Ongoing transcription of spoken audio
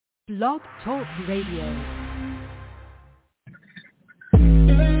Blog Talk Radio.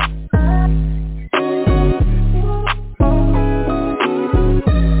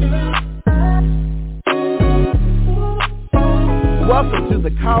 Welcome to the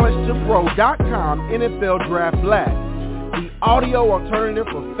College2Pro.com NFL Draft Blast, the audio alternative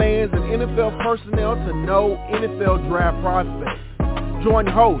for fans and NFL personnel to know NFL draft prospects. Join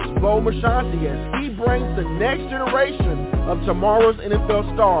host Bo Marchionte as he brings the next generation of tomorrow's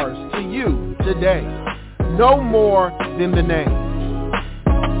NFL stars to you today. No more than the name.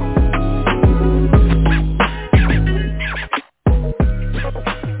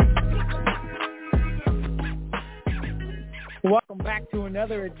 Welcome back to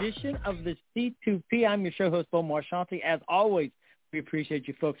another edition of the C2P. I'm your show host, Bo Marchionte. As always, we appreciate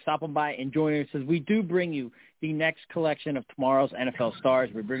you folks stopping by and joining us as we do bring you the next collection of tomorrow's NFL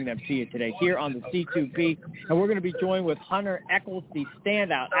stars. We bring them to you today here on the C2P, and we're going to be joined with Hunter Echols, the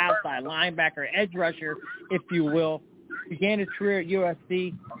standout outside linebacker, edge rusher, if you will. Began his career at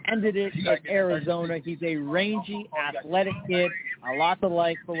USC, ended it at Arizona. He's a rangy, athletic kid, a lot to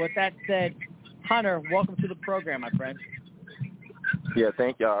like. But with that said, Hunter, welcome to the program, my friend. Yeah,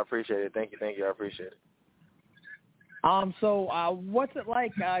 thank you. I appreciate it. Thank you. I appreciate it. So what's it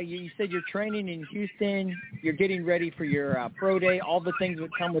like? You said you're training in Houston. You're getting ready for your pro day, all the things that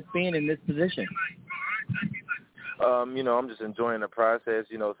come with being in this position. I'm just enjoying the process.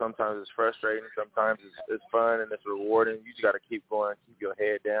 Sometimes it's frustrating. Sometimes it's fun and it's rewarding. You just got to keep going, keep your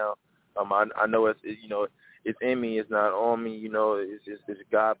head down. I know it's in me. It's not on me. It's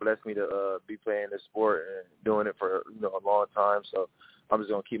God blessed me to be playing this sport and doing it for, a long time. So I'm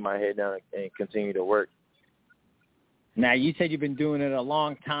just going to keep my head down and continue to work. Now, you said you've been doing it a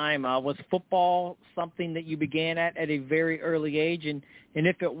long time. Was football something that you began at a very early age? And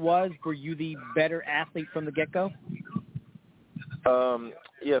if it was, were you the better athlete from the get-go?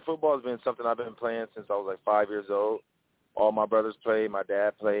 Yeah, football has been something I've been playing since I was like 5 years old. All my brothers played. My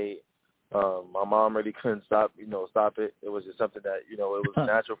dad played. My mom really couldn't stop it. It was just something that, it was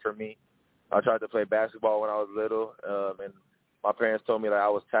natural for me. I tried to play basketball when I was little, and my parents told me that I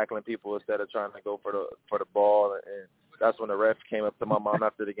was tackling people instead of trying to go for the ball, and that's when the ref came up to my mom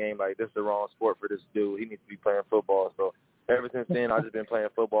after the game like, this is the wrong sport for this dude. He needs to be playing football. So ever since then, I've just been playing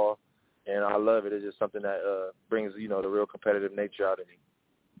football, and I love it. It's just something that brings, the real competitive nature out of me.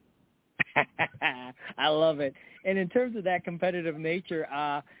 I love it. And in terms of that competitive nature,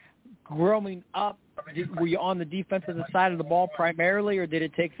 growing up, were you on the defensive side of the ball primarily, or did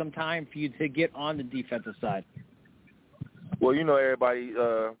it take some time for you to get on the defensive side? Well, everybody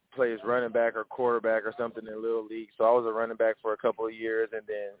plays running back or quarterback or something in Little League. So I was a running back for a couple of years, and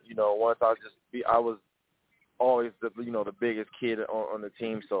then, once I was always the biggest kid on the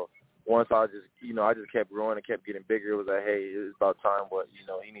team. So once I just kept growing and kept getting bigger, it was like, hey, it's about time. But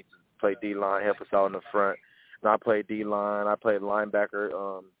he needs to play D-line, help us out in the front. And I played D-line. I played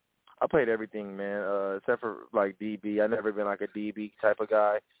linebacker. I played everything, man, except for like DB. I never been like a DB type of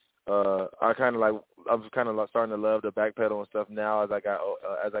guy. I'm kind of starting to love the back pedal and stuff now as I got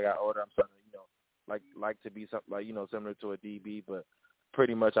older. I'm starting to like to be something similar to a DB, but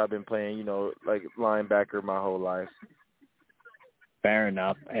pretty much I've been playing like linebacker my whole life. Fair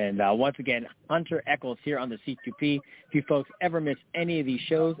enough. And once again, Hunter Echols here on the C2P. If you folks ever miss any of these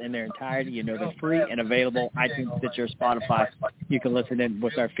shows in their entirety, they're free and available. iTunes, Stitcher, Spotify. You can listen in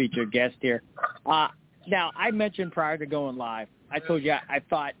with our featured guest here. Now, I mentioned prior to going live, I told you I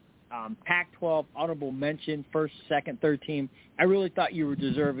thought Pac-12 honorable mention, first, second, third team. I really thought you were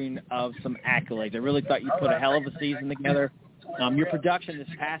deserving of some accolades. I really thought you put a hell of a season together. Your production this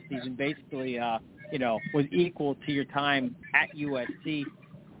past season basically was equal to your time at USC.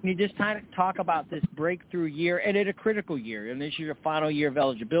 Can you just kind of talk about this breakthrough year and at a critical year? And this is your final year of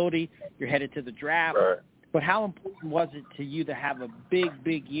eligibility. You're headed to the draft. Right. But how important was it to you to have a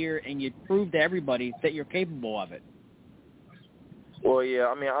big year and you proved to everybody that you're capable of it? Well, yeah,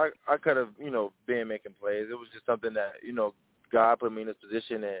 I mean, I could have, been making plays. It was just something that, God put me in this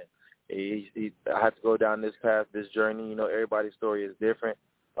position, and I had to go down this path, this journey. Everybody's story is different.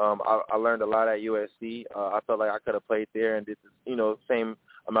 I learned a lot at USC. I felt like I could have played there and did, same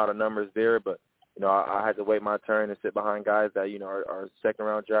amount of numbers there, but, I had to wait my turn and sit behind guys that, are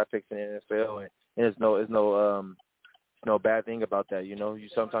second-round draft picks in the NFL, and there's no bad thing about that.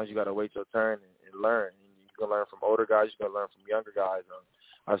 Sometimes you got to wait your turn and learn. You can learn from older guys. You can learn from younger guys.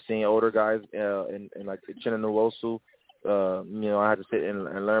 I've seen older guys in like Chinanu Wosu. I had to sit and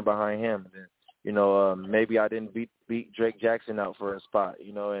learn behind him. And, maybe I didn't beat Drake Jackson out for a spot,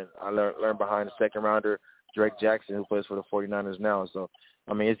 and I learned behind the second rounder, Drake Jackson, who plays for the 49ers now. So,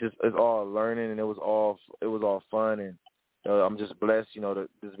 I mean, it's all learning, and it was all fun. And, I'm just blessed, to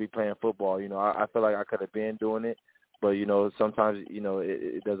just be playing football. I feel like I could have been doing it, but sometimes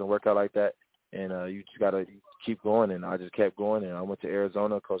it doesn't work out like that, and you just gotta keep going. And I just kept going, and I went to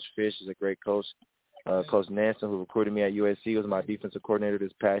Arizona. Coach Fish is a great coach. Coach Nansen, who recruited me at USC, was my defensive coordinator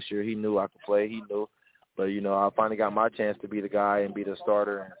this past year. He knew I could play. He knew, but I finally got my chance to be the guy and be the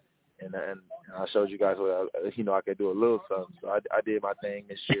starter. And I showed you guys what I could do a little something. So I did my thing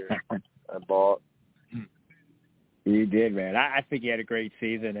this year. I balled. You did, man. I think you had a great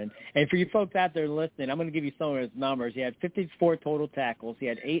season. And for you folks out there listening, I'm going to give you some of his numbers. He had 54 total tackles. He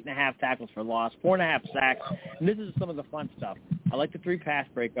had 8.5 tackles for loss, 4.5 sacks. And this is some of the fun stuff. I like the 3 pass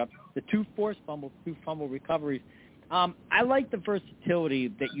breakups, the 2 forced fumbles, 2 fumble recoveries. I like the versatility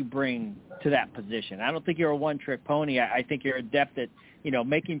that you bring to that position. I don't think you're a one-trick pony. I think you're adept at,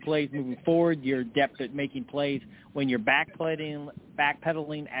 making plays moving forward. You're adept at making plays when you're backpedaling,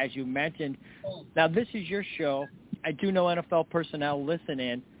 as you mentioned. Now, this is your show. I do know NFL personnel listen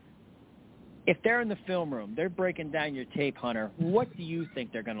in. If they're in the film room, they're breaking down your tape, Hunter, what do you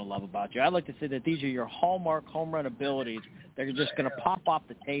think they're going to love about you? I'd like to say that these are your hallmark home run abilities. They're just going to pop off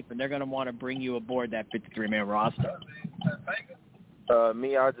the tape, and they're going to want to bring you aboard that 53-man roster.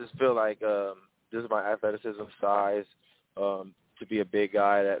 Me, I just feel like this is my athleticism, size, to be a big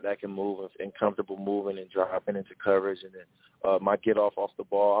guy that can move and comfortable moving and dropping into coverage, and then my get off the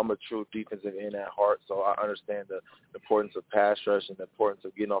ball. I'm a true defensive end at heart, so I understand the importance of pass rush and the importance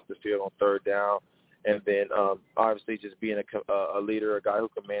of getting off the field on third down, and then obviously just being a leader, a guy who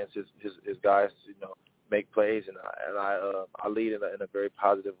commands his guys to make plays, and I lead in a very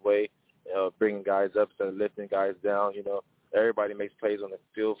positive way, bringing guys up instead of lifting guys down. Everybody makes plays on the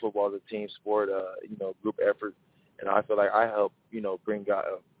field. Football is a team sport, group effort. And I feel like I help,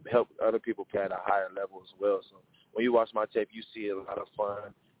 help other people play at a higher level as well. So when you watch my tape, you see a lot of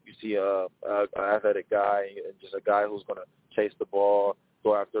fun. You see an athletic guy and just a guy who's going to chase the ball,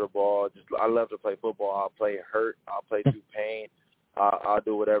 go after the ball. I love to play football. I'll play hurt. I'll play through pain. I'll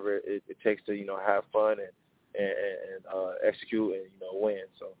do whatever it takes to, have fun and execute and, win.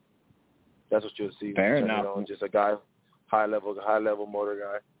 So that's what you'll see. Fair enough. Just a guy, high level motor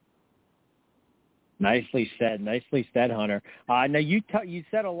guy. Nicely said, Hunter. Now, you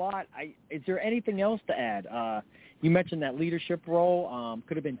said a lot. Is there anything else to add? You mentioned that leadership role.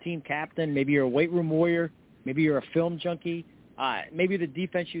 Could have been team captain. Maybe you're a weight room warrior. Maybe you're a film junkie. Maybe the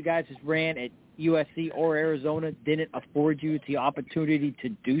defense you guys just ran at USC or Arizona didn't afford you the opportunity to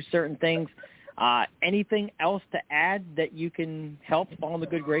do certain things. Anything else to add that you can help fall in the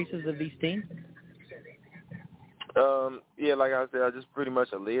good graces of these teams? Yeah, like I said, I'm just pretty much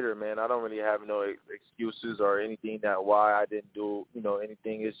a leader, man. I don't really have no excuses or anything that why I didn't do,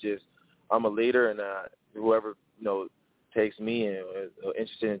 anything. It's just I'm a leader, and whoever, takes me and is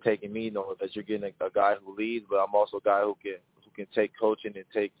interested in taking me, that you're getting a guy who leads, but I'm also a guy who can take coaching and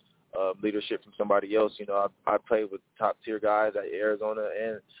take leadership from somebody else. I played with top-tier guys at Arizona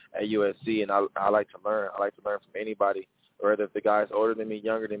and at USC, and I like to learn. I like to learn from anybody, whether if the guy's older than me,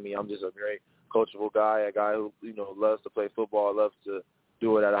 younger than me. I'm just a very coachable guy, a guy who, loves to play football, loves to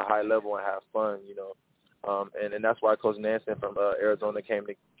do it at a high level and have fun, and that's why Coach Nansen from Arizona came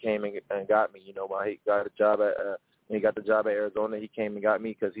and got me. When he got the job at Arizona, he came and got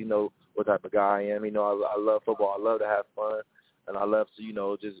me because he know what type of guy I am. I love football. I love to have fun, and I love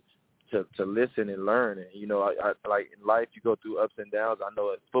to, just to listen and learn. And, I like in life, you go through ups and downs. I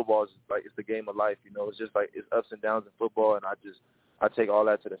know football is like, it's the game of life. It's just like it's ups and downs in football, and I take all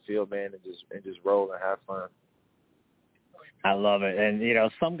that to the field, man, and just roll and have fun. I love it. And,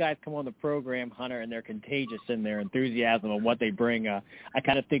 some guys come on the program, Hunter, and they're contagious in their enthusiasm and what they bring. I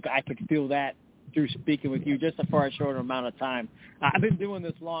kind of think I could feel that through speaking with you just for a shorter amount of time. I've been doing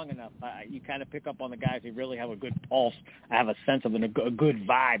this long enough. You kind of pick up on the guys who really have a good pulse, have a sense of a good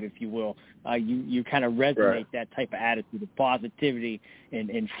vibe, if you will. You kind of resonate right. That type of attitude of positivity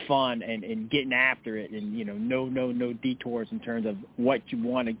and fun and getting after it and, no detours in terms of what you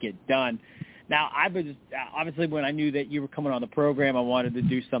want to get done. Now, I was obviously when I knew that you were coming on the program, I wanted to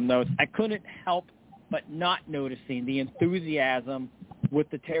do some notes. I couldn't help but not noticing the enthusiasm with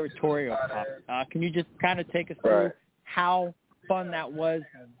the Territorial Cup. Can you just kind of take us through how fun that was,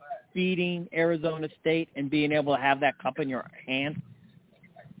 beating Arizona State and being able to have that cup in your hand?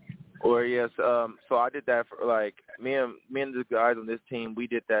 Well, yes. So I did that for me and the guys on this team. We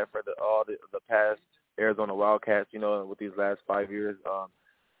did that for all the past Arizona Wildcats. With these last 5 years.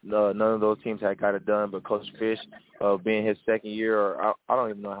 None of those teams had got it done, but Coach Fish, being his second year, or I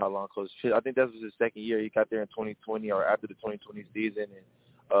don't even know how long Coach Fish, I think that was his second year. He got there in 2020 or after the 2020 season,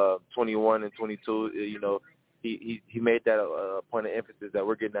 and 21 and 22, he made that a point of emphasis that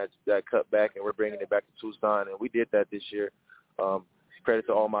we're getting that cut back and we're bringing it back to Tucson, and we did that this year. Credit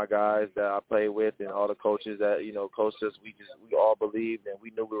to all my guys that I played with and all the coaches that, you know, coached us. We all believed, and we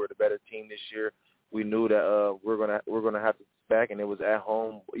knew we were the better team this year. We knew that we're gonna have to back, and it was at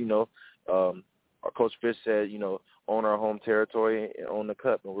home. You know, our coach Fish said, you know, own our home territory and own the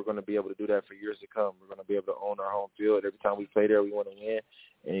cup, and we're going to be able to do that for years to come. We're going to be able to own our home field. Every time we play there, we want to win,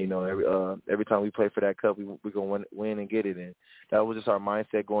 and you know, every time we play for that cup, we're going to win and get it. And that was just our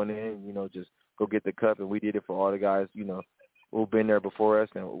mindset going in. You know, just go get the cup, and we did it for all the guys, you know, who've been there before us,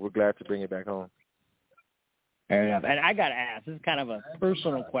 and we're glad to bring it back home. Fair enough. And I got to ask, this is kind of a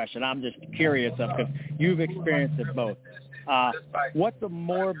personal question. I'm just curious of, because you've experienced it both. What's the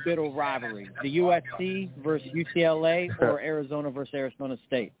more bitter rivalry, the USC versus UCLA or Arizona versus Arizona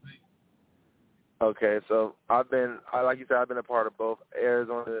State? Okay, so like you said, I've been a part of both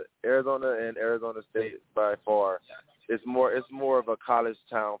Arizona and Arizona State by far. It's more of a college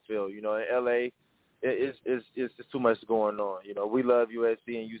town feel. You know, in LA, it's just too much going on. You know, we love USC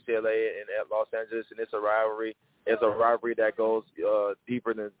and UCLA and at Los Angeles, and it's a rivalry. It's a rivalry that goes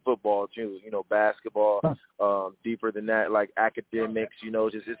deeper than football too. You know, basketball, deeper than that, like academics. You know,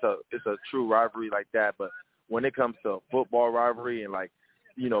 just it's a true rivalry like that. But when it comes to football rivalry and like,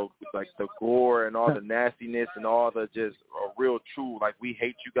 you know, like the gore and all the nastiness and all the just real true, like we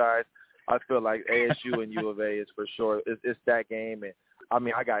hate you guys, I feel like ASU and U of A is for sure. It's that game. And I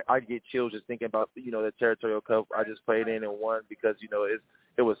mean, I get chills just thinking about, you know, the Territorial Cup I just played in and won, because, you know,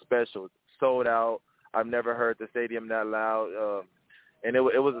 it was special. Sold out. I've never heard the stadium that loud. And it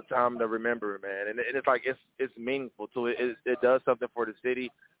was a time to remember, man. And it's like it's meaningful too. It does something for the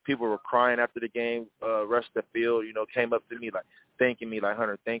city. People were crying after the game, rushed the field, you know, came up to me like thanking me, like,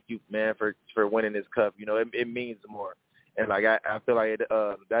 Hunter, thank you, man, for winning this cup. You know, it means more. And like I feel like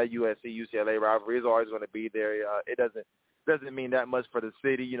that USC UCLA rivalry is always going to be there. It doesn't mean that much for the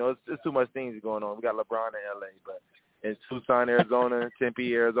city. You know, it's too much things going on. We got LeBron in LA, but in Tucson, Arizona,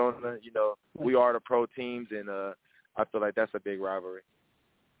 Tempe, Arizona, you know, we are the pro teams, and I feel like that's a big rivalry.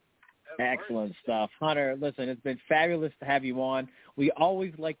 Excellent stuff. Hunter, listen, it's been fabulous to have you on. We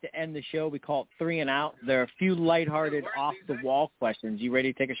always like to end the show. We call it 3 and Out. There are a few lighthearted, off-the-wall questions. You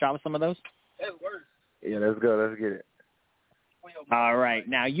ready to take a shot with some of those? Yeah, let's go. Let's get it. All right.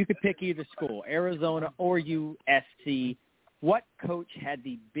 Now, you could pick either school, Arizona or USC. What coach had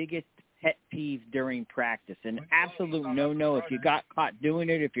the biggest pet peeve during practice? An absolute no-no. If you got caught doing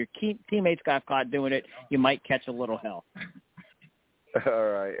it, if your teammates got caught doing it, you might catch a little hell. All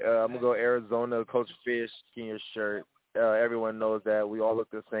right. I'm going to go Arizona, Coach Fish, senior shirt. Everyone knows that. We all look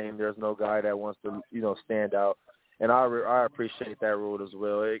the same. There's no guy that wants to, you know, stand out. And I appreciate that rule as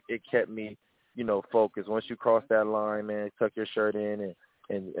well. It kept me, you know, focused. Once you cross that line, man, tuck your shirt in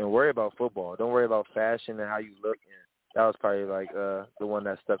and worry about football. Don't worry about fashion and how you look. And that was probably like the one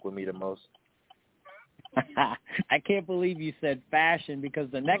that stuck with me the most. I can't believe you said fashion, because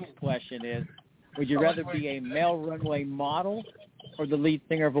the next question is, would you rather be a male runway model or the lead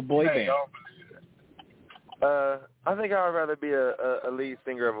singer of a boy band? I think I would rather be a lead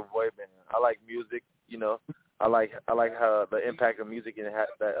singer of a boy band. I like music, you know. I like how the impact of music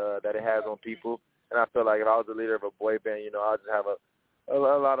that it has on people, and I feel like if I was the leader of a boy band, you know, I'd just have a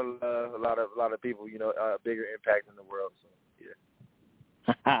lot of people, you know, a bigger impact in the world. So yeah.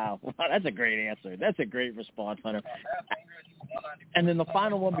 Wow, that's a great answer. That's a great response, Hunter. And then the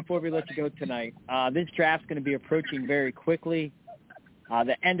final one before we let you go tonight. This draft's going to be approaching very quickly.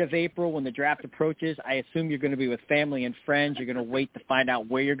 The end of April, when the draft approaches, I assume you're going to be with family and friends. You're going to wait to find out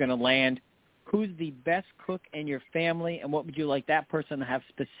where you're going to land. Who's the best cook in your family, and what would you like that person to have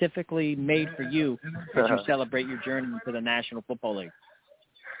specifically made for you as you celebrate your journey into the National Football League?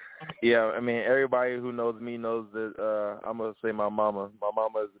 Yeah, I mean, everybody who knows me knows that I'm going to say my mama. My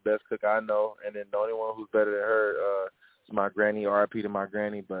mama is the best cook I know, and then the only one who's better than her is my granny, R.I.P. to my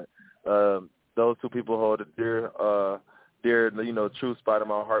granny. But those two people hold a dear, you know, true spot in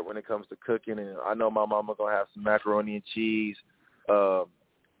my heart when it comes to cooking. And I know my mama going to have some macaroni and cheese,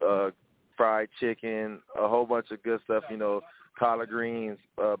 fried chicken, a whole bunch of good stuff, you know, collard greens,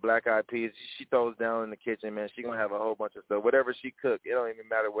 black-eyed peas. She throws down in the kitchen, man. She going to have a whole bunch of stuff. Whatever she cook, it don't even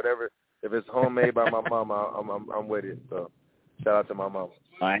matter. Whatever, if it's homemade by my mama, I'm with it. So shout out to my mama.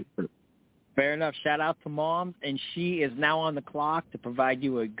 All right. Fair enough. Shout out to Mom. And she is now on the clock to provide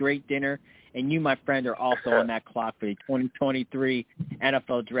you a great dinner. And you, my friend, are also on that clock for the 2023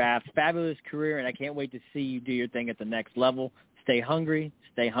 NFL Draft. Fabulous career, and I can't wait to see you do your thing at the next level. Stay hungry,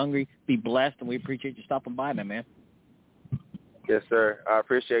 be blessed, and we appreciate you stopping by, my man. Yes, sir. I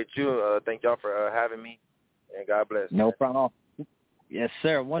appreciate you. Thank y'all for having me, and God bless. No problem. Yes,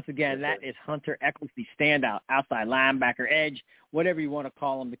 sir. Once again, that is Hunter Echols, the standout, outside linebacker, edge, whatever you want to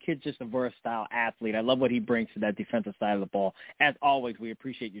call him. The kid's just a versatile athlete. I love what he brings to that defensive side of the ball. As always, we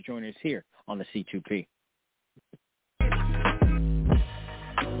appreciate you joining us here on the C2P.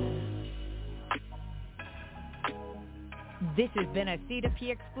 This has been a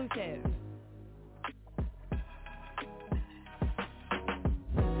C2P exclusive.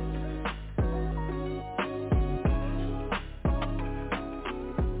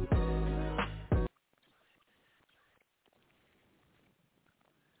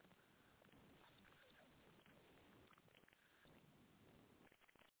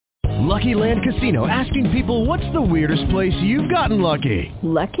 Lucky Land Casino, asking people, what's the weirdest place you've gotten lucky?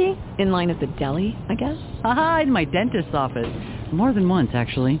 Lucky? In line at the deli, I guess? Aha, in my dentist's office. More than once,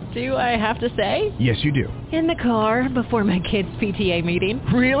 actually. Do I have to say? Yes, you do. In the car before my kids' PTA meeting.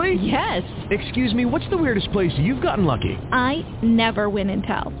 Really? Yes. Excuse me, what's the weirdest place you've gotten lucky? I never win and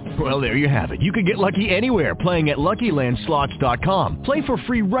tell. Well, there you have it. You can get lucky anywhere, playing at LuckyLandSlots.com. Play for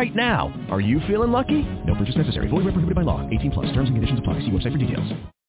free right now. Are you feeling lucky? No purchase necessary. Void where prohibited by law. 18+. Terms and conditions apply. See website for details.